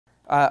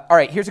All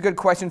right, here's a good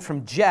question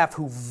from Jeff,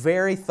 who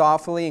very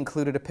thoughtfully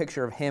included a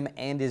picture of him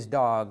and his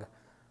dog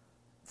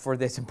for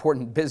this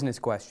important business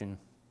question.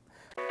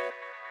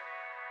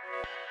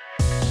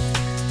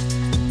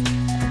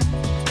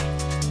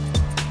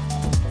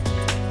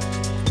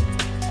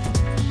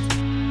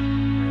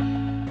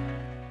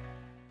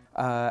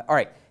 All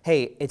right,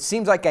 hey, it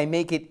seems like I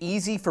make it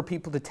easy for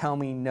people to tell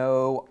me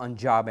no on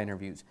job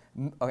interviews.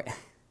 Okay.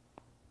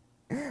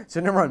 So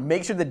number one,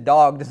 make sure the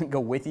dog doesn't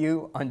go with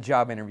you on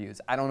job interviews.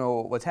 I don't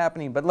know what's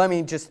happening, but let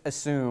me just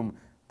assume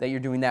that you're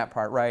doing that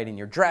part right, and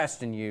you're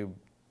dressed, and your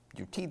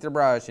teeth are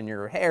brushed, and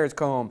your hair is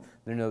combed,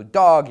 there's no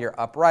dog, you're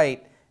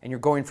upright, and you're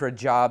going for a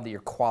job that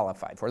you're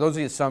qualified for. Those are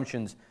the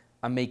assumptions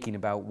I'm making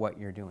about what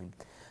you're doing.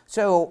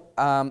 So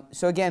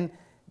again,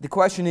 the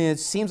question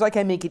is, seems like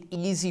I make it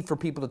easy for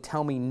people to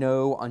tell me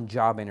no on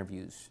job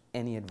interviews.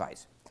 Any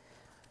advice?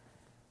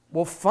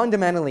 Well,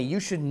 fundamentally,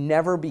 you should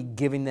never be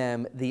giving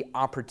them the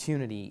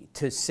opportunity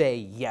to say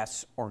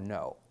yes or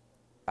no.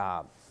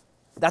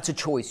 That's a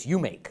choice you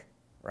make,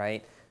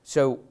 right?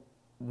 So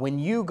when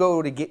you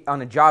go to get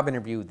on a job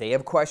interview, they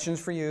have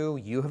questions for you,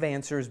 you have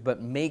answers, but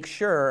make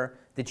sure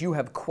that you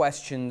have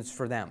questions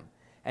for them.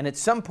 And at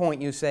some point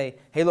you say,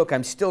 hey, look,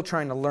 I'm still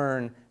trying to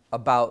learn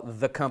about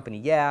the company.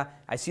 Yeah,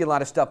 I see a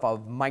lot of stuff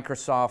of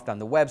Microsoft on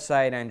the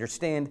website. I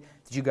understand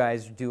that you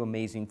guys do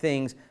amazing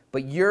things,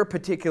 but your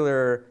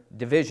particular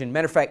division,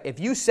 matter of fact, if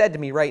you said to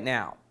me right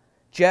now,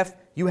 Jeff,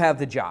 you have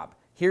the job,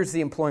 here's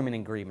the employment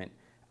agreement,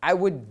 I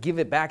would give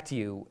it back to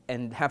you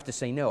and have to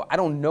say no. I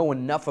don't know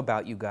enough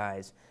about you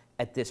guys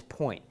at this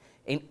point.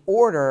 In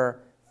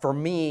order for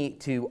me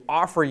to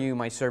offer you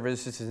my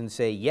services and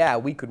say, yeah,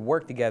 we could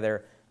work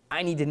together,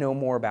 I need to know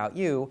more about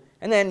you.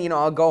 And then,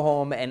 I'll go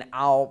home and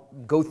I'll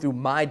go through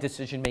my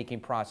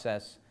decision-making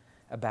process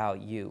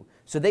about you.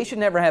 So they should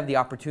never have the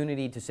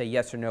opportunity to say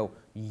yes or no.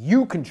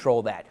 You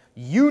control that.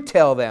 You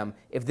tell them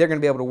if they're going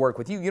to be able to work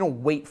with you. You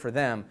don't wait for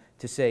them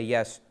to say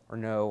yes or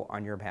no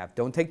on your behalf.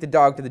 Don't take the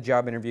dog to the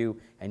job interview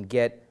and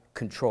get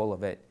control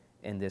of it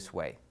in this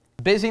way.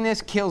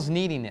 Busyness kills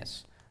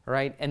neediness,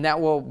 right? And that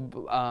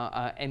will,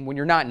 and when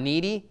you're not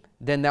needy,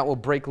 then that will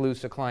break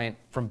loose a client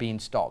from being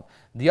stalled.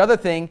 The other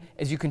thing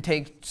is you can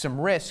take some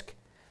risk,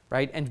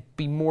 right, and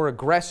be more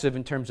aggressive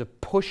in terms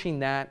of pushing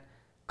that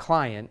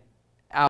client